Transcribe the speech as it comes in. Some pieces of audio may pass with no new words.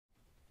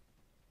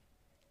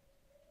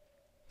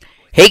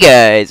Hey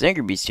guys,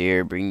 AngryBeast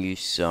here, bringing you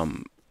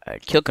some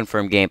kill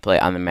confirm gameplay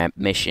on the map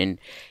mission.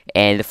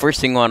 And the first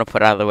thing I want to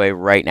put out of the way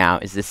right now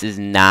is this is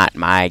not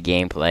my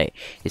gameplay.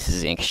 This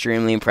is an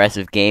extremely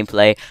impressive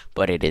gameplay,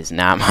 but it is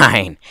not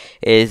mine.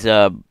 It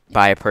is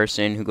by a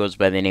person who goes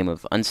by the name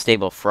of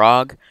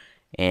UnstableFrog,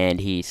 and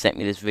he sent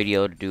me this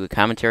video to do a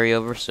commentary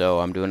over,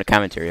 so I'm doing a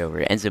commentary over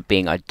it. It ends up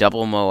being a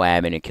double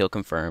MOAB and a kill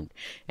confirmed,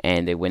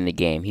 and they win the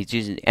game. He's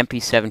using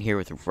MP7 here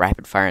with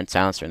rapid fire and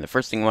silencer, and the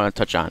first thing I want to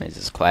touch on is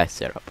his class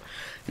setup.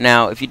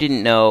 Now, if you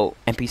didn't know,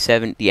 the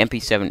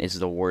MP7 is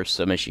the worst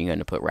submachine gun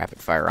to put rapid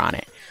fire on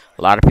it.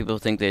 A lot of people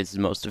think that it's the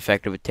most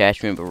effective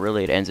attachment, but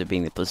really it ends up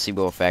being the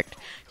placebo effect,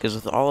 because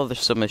with all other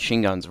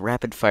submachine guns,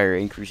 rapid fire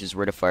increases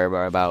rate of fire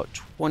by about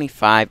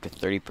 25 to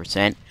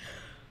 30%.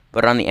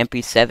 But on the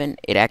MP7,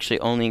 it actually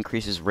only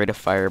increases rate of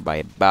fire by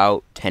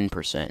about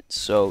 10%.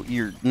 So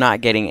you're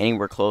not getting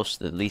anywhere close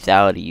to the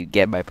lethality you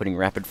get by putting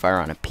rapid fire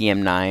on a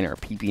PM9 or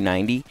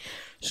PP90.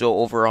 So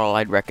overall,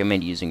 I'd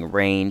recommend using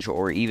range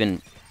or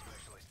even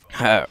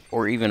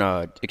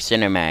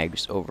extended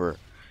mags over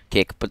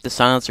kick. But the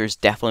silencer is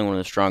definitely one of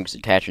the strongest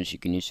attachments you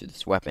can use to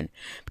this weapon,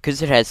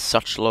 because it has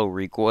such low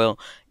recoil.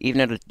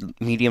 Even at a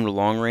medium to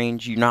long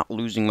range, you're not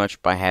losing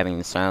much by having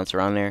the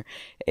silencer on there.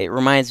 It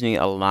reminds me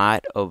a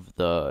lot of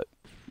the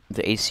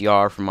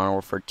ACR from Modern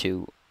Warfare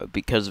 2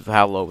 because of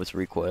how low its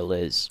recoil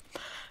is.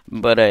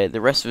 But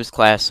the rest of his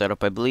class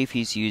setup, I believe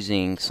he's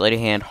using sleight of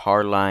hand,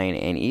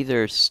 hardline, and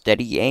either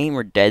steady aim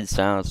or dead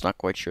silence, not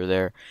quite sure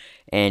there.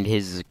 And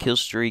his kill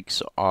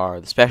streaks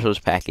are the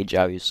specialist package,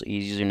 obviously.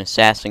 He's using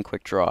Assassin,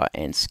 Quick Draw,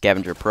 and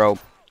Scavenger Pro.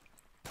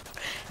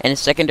 And his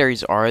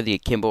secondaries are the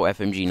Akimbo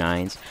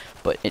FMG9s.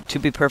 But to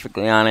be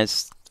perfectly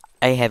honest,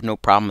 I have no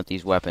problem with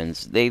these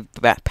weapons. They've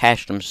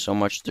patched them so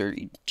much, they're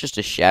just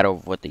a shadow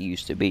of what they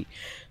used to be.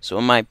 So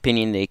in my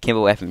opinion, the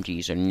Akimbo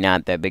FMGs are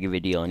not that big of a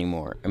deal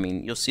anymore. I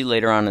mean, you'll see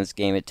later on in this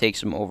game, it takes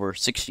them over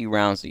 60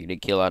 rounds to get a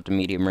kill out to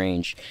medium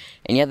range.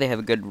 And yeah, they have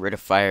a good rate of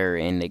fire,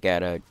 and they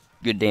got a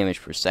good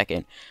damage per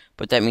second.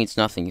 But that means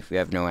nothing if you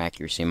have no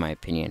accuracy, in my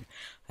opinion.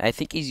 I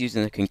think he's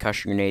using the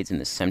concussion grenades and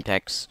the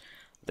Semtex.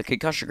 The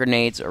concussion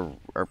grenades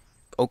are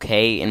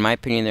okay. In my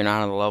opinion, they're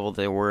not on the level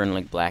they were in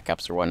like Black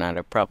Ops or whatnot.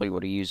 I probably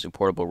would have used a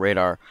portable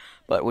radar.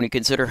 But when you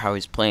consider how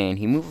he's playing,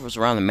 he moves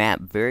around the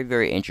map very,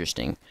 very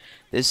interesting.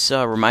 This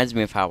reminds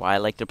me of how I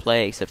like to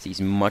play, except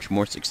he's much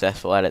more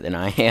successful at it than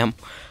I am.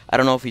 I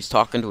don't know if he's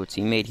talking to a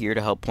teammate here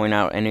to help point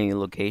out enemy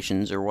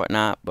locations or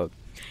whatnot, but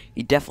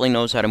he definitely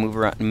knows how to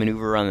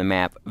maneuver around the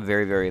map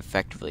very, very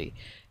effectively.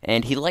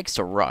 And he likes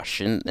to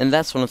rush, and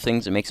that's one of the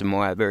things that makes a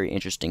MOAB very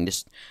interesting.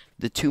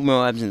 The two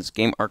MOABs in this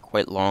game are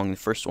quite long. The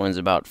first one's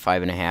about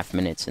 5.5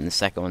 minutes, and the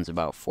second one's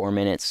about 4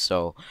 minutes,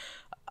 so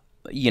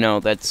you know,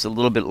 that's a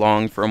little bit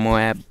long for a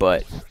MOAB,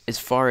 but as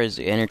far as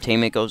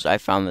entertainment goes, I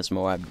found this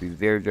MOAB to be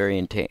very, very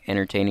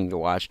entertaining to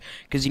watch,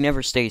 because he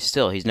never stays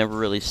still. He's never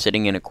really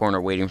sitting in a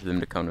corner waiting for them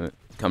to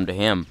come to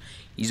him.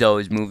 He's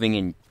always moving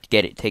and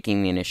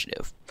taking the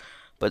initiative.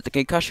 But the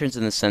concussions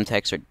and the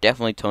Semtex are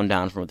definitely toned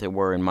down from what they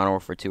were in Modern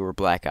Warfare 2 or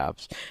Black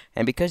Ops.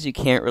 And because you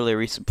can't really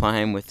resupply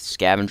him with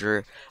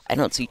Scavenger, I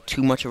don't see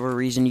too much of a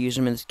reason to use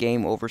him in this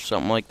game over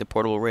something like the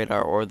portable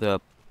radar or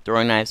the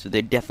throwing knives, but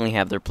they definitely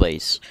have their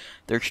place.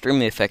 They're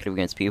extremely effective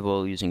against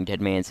people using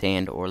Dead Man's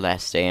Hand or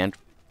Last Stand,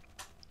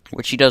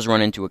 which he does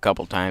run into a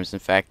couple times. In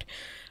fact,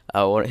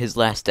 his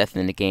last death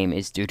in the game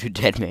is due to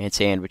Dead Man's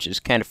Hand, which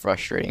is kind of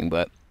frustrating,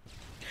 but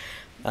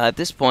at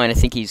this point, I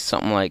think he's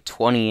something like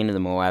 20 into the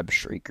MOAB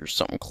streak or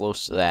something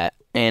close to that.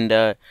 And,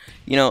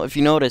 you know, if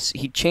you notice,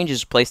 he changes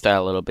his playstyle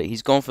a little bit.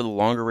 He's going for the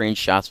longer range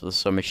shots with a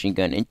submachine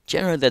gun, and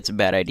generally that's a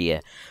bad idea.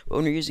 But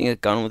when you're using a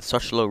gun with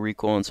such low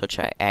recoil and such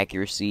high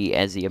accuracy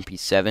as the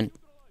MP7, it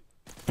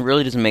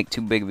really doesn't make too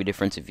big of a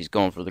difference if he's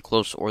going for the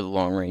close or the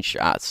long range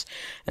shots.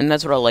 And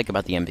that's what I like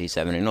about the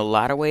MP7. In a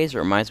lot of ways, it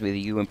reminds me of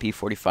the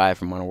UMP45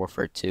 from Modern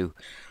Warfare 2.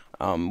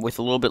 With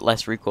a little bit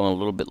less recoil and a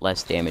little bit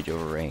less damage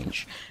over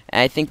range.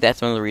 And I think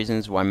that's one of the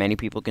reasons why many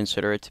people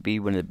consider it to be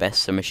one of the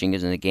best submachine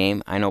guns in the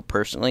game. I know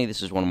personally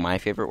this is one of my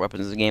favorite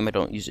weapons in the game. I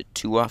don't use it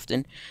too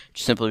often,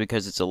 just simply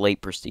because it's a late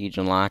prestige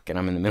unlock, and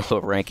I'm in the middle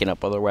of ranking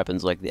up other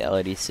weapons like the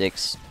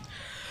LAD6.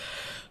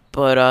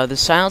 But the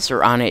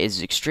silencer on it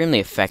is extremely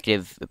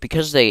effective.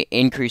 Because they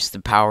increased the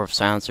power of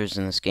silencers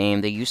in this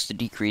game, they used to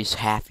decrease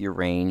half your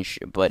range,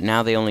 but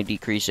now they only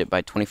decrease it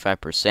by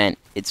 25%.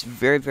 It's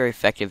very, very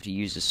effective to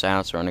use the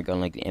silencer on a gun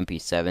like the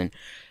MP7,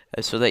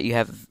 so that you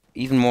have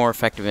even more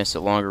effectiveness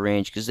at longer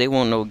range, because they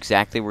won't know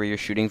exactly where you're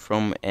shooting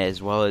from,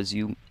 as well as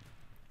you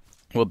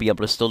will be able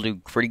to still do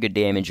pretty good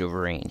damage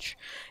over range.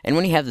 And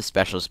when you have the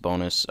specialist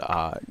bonus,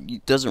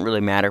 it doesn't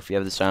really matter if you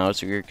have the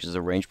silencer here, because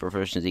the range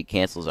proficiency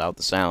cancels out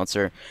the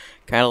silencer.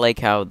 Kind of like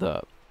how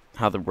the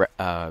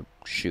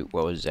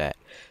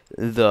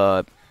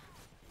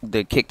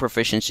kick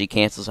proficiency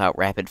cancels out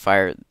rapid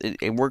fire.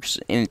 It works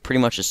in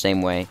pretty much the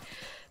same way.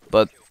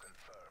 But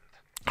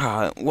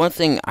one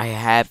thing I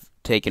have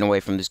taken away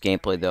from this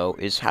gameplay, though,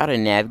 is how to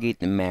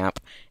navigate the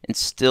map and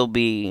still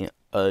be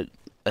a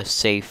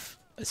safe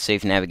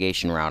safe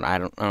navigation route. I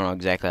don't know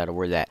exactly how to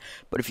word that.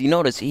 But if you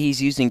notice,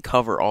 he's using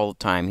cover all the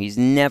time. He's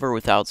never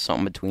without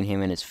something between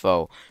him and his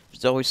foe.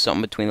 There's always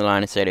something between the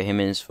line of sight of him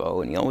and his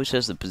foe, and he always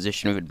has the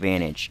position of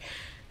advantage.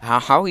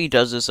 How he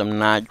does this, I'm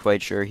not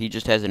quite sure. He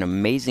just has an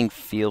amazing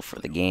feel for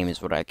the game, is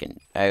what I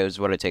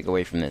take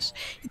away from this.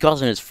 He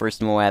calls in his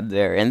first MOAB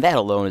there, and that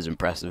alone is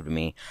impressive to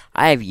me.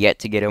 I have yet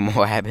to get a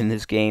MOAB in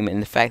this game,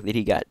 and the fact that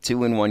he got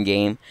 2 in one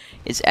game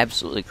is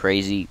absolutely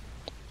crazy.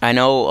 I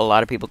know a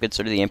lot of people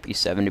consider the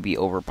MP7 to be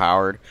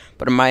overpowered,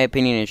 but in my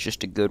opinion, it's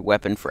just a good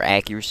weapon for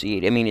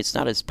accuracy. I mean, it's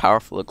not as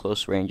powerful at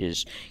close range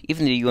as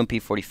even the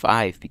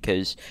UMP45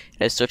 because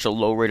it has such a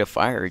low rate of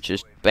fire. It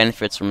just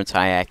benefits from its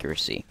high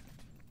accuracy.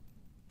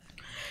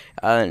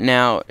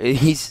 Now,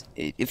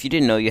 if you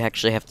didn't know, you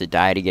actually have to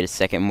die to get a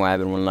second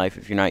MOAB in one life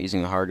if you're not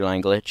using the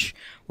hardline glitch,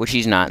 which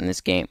he's not in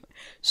this game.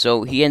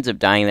 So he ends up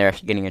dying there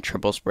after getting a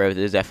triple spray with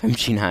his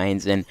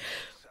FMG9s, and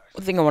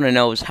one thing I want to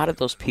know is how did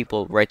those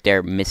people right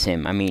there miss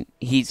him? I mean,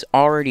 he's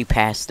already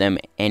past them,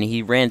 and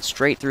he ran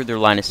straight through their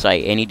line of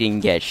sight, and he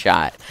didn't get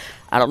shot.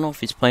 I don't know if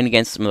he's playing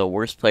against some of the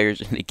worst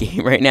players in the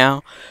game right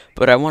now,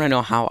 but I want to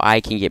know how I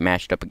can get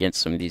matched up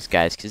against some of these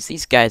guys, because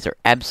these guys are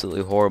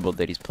absolutely horrible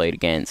that he's played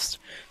against.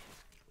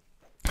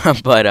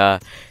 But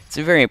it's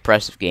a very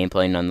impressive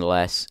gameplay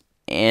nonetheless.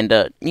 And,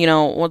 you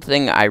know, one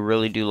thing I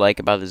really do like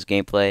about this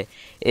gameplay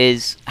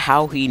is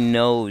how he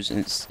knows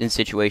in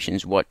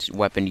situations what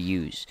weapon to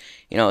use.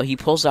 You know, he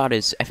pulls out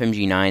his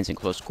FMG9s in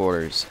close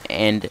quarters,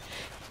 and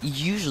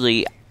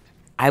usually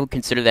I would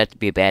consider that to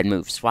be a bad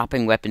move.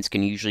 Swapping weapons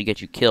can usually get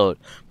you killed,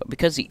 but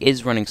because he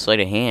is running sleight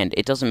of hand,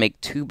 it doesn't make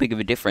too big of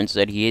a difference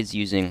that he is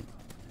using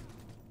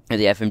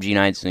the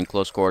FMG9s in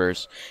close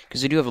quarters,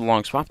 because they do have a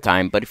long swap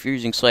time. But if you're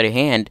using sleight of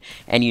hand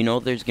and you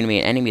know there's going to be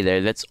an enemy there,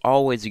 that's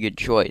always a good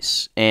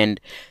choice. And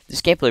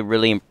this gameplay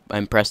really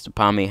impressed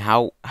upon me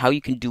how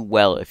you can do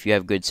well if you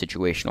have good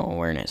situational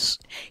awareness,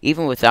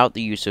 even without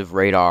the use of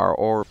radar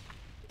or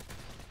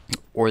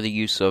the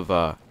use of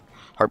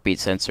heartbeat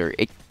sensor.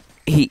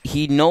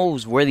 He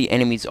knows where the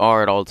enemies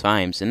are at all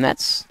times, and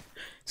that's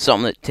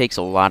something that takes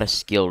a lot of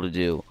skill to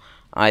do.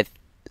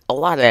 A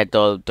lot of that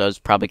does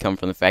probably come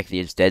from the fact that he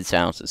has dead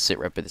silence and sit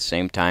rep at the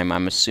same time.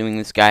 I'm assuming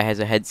this guy has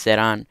a headset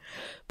on,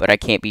 but I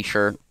can't be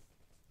sure.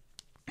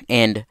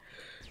 And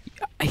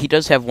he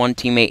does have one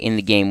teammate in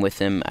the game with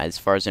him, as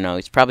far as I know.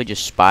 He's probably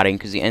just spotting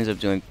because he ends up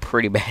doing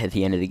pretty bad at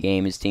the end of the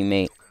game, his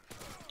teammate.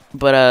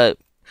 But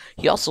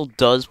he also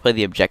does play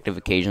the objective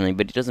occasionally,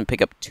 but he doesn't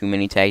pick up too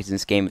many tags in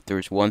this game. If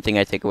there's one thing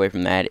I take away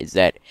from that, is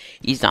that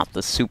he's not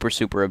the super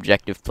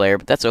objective player,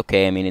 but that's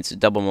okay. I mean, it's a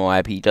double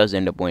MOAB. He does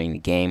end up winning the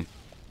game.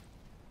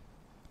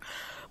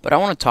 But I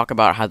want to talk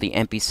about how the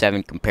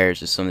MP7 compares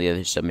to some of the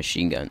other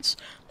submachine guns.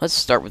 Let's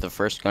start with the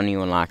first gun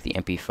you unlock, the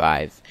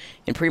MP5.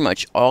 In pretty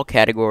much all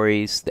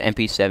categories, the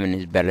MP7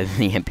 is better than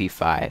the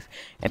MP5.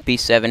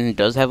 MP7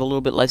 does have a little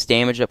bit less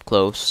damage up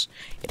close.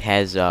 It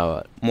has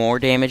more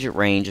damage at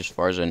range,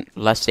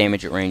 less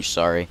damage at range,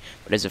 sorry,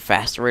 but has a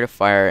faster rate of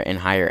fire and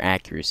higher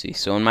accuracy.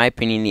 So in my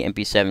opinion, the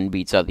MP7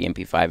 beats out the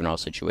MP5 in all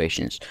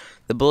situations.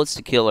 The bullets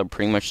to kill are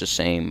pretty much the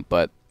same,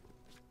 but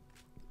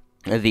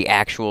the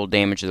actual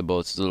damage of the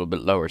bullets is a little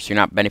bit lower, so you're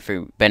not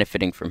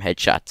benefiting from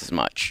headshots as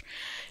much.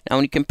 Now,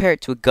 when you compare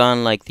it to a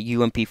gun like the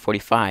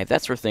UMP45,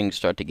 that's where things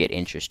start to get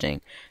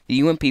interesting. The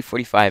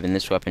UMP45 and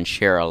this weapon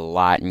share a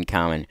lot in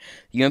common.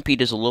 The UMP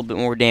does a little bit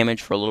more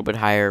damage for a little bit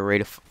lower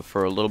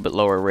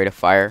rate of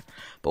fire,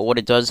 but what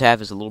it does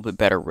have is a little bit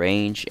better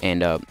range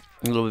and a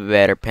little bit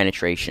better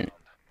penetration.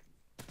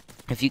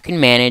 If you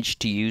can manage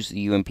to use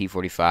the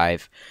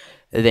UMP45,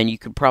 then you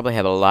could probably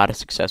have a lot of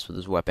success with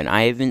this weapon.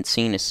 I haven't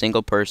seen a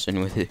single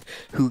person with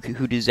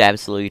who does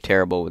absolutely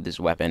terrible with this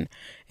weapon,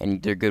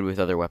 and they're good with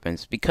other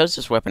weapons. Because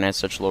this weapon has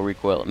such low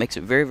recoil, it makes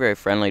it very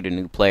friendly to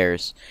new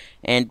players,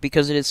 and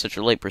because it is such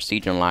a late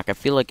prestige unlock, I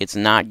feel like it's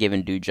not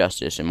given due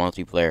justice in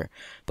multiplayer.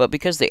 But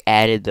because they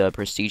added the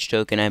prestige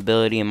token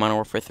ability in Modern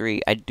Warfare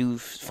 3, I do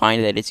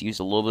find that it's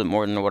used a little bit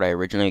more than what I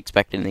originally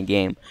expected in the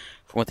game,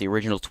 from what the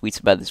original tweets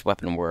about this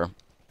weapon were.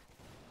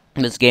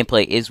 This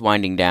gameplay is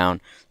winding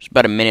down. There's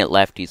about a minute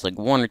left. He's like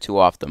 1 or 2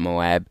 off the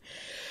MOAB.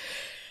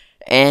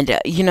 And,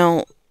 you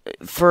know,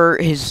 for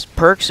his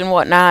perks and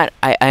whatnot,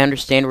 I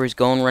understand where he's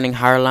going running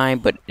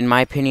hardline, but in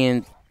my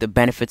opinion, the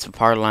benefits of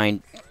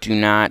hardline do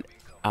not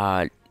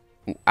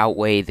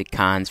outweigh the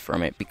cons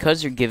from it.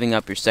 Because you're giving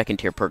up your second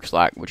tier perk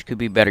slot, which could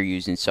be better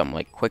used in something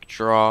like Quick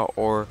Draw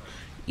or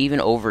even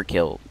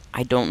Overkill.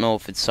 I don't know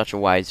if it's such a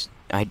wise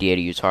idea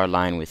to use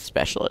hardline with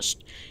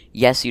Specialist.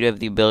 Yes, you'd have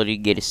the ability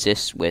to get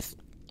assists with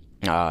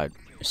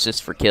assists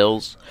for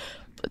kills,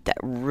 but that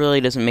really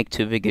doesn't make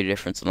too big a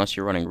difference unless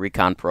you're running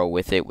Recon Pro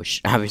with it,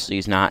 which obviously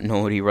is not.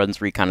 Nobody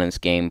runs Recon in this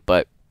game,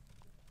 but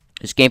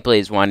his gameplay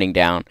is winding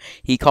down.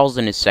 He calls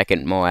in his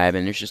second MOAB,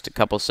 and there's just a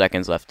couple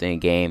seconds left in the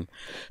game.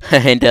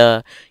 And,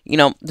 you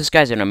know, this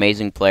guy's an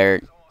amazing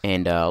player,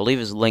 and I'll leave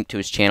his link to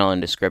his channel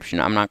in the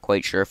description. I'm not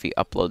quite sure if he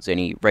uploads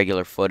any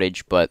regular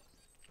footage, but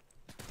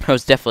I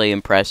was definitely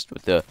impressed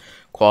with the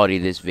quality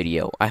of this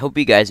video. I hope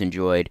you guys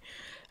enjoyed.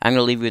 I'm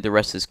going to leave you with the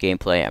rest of this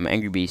gameplay. I'm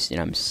Angry Beast, and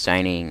I'm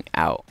signing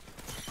out.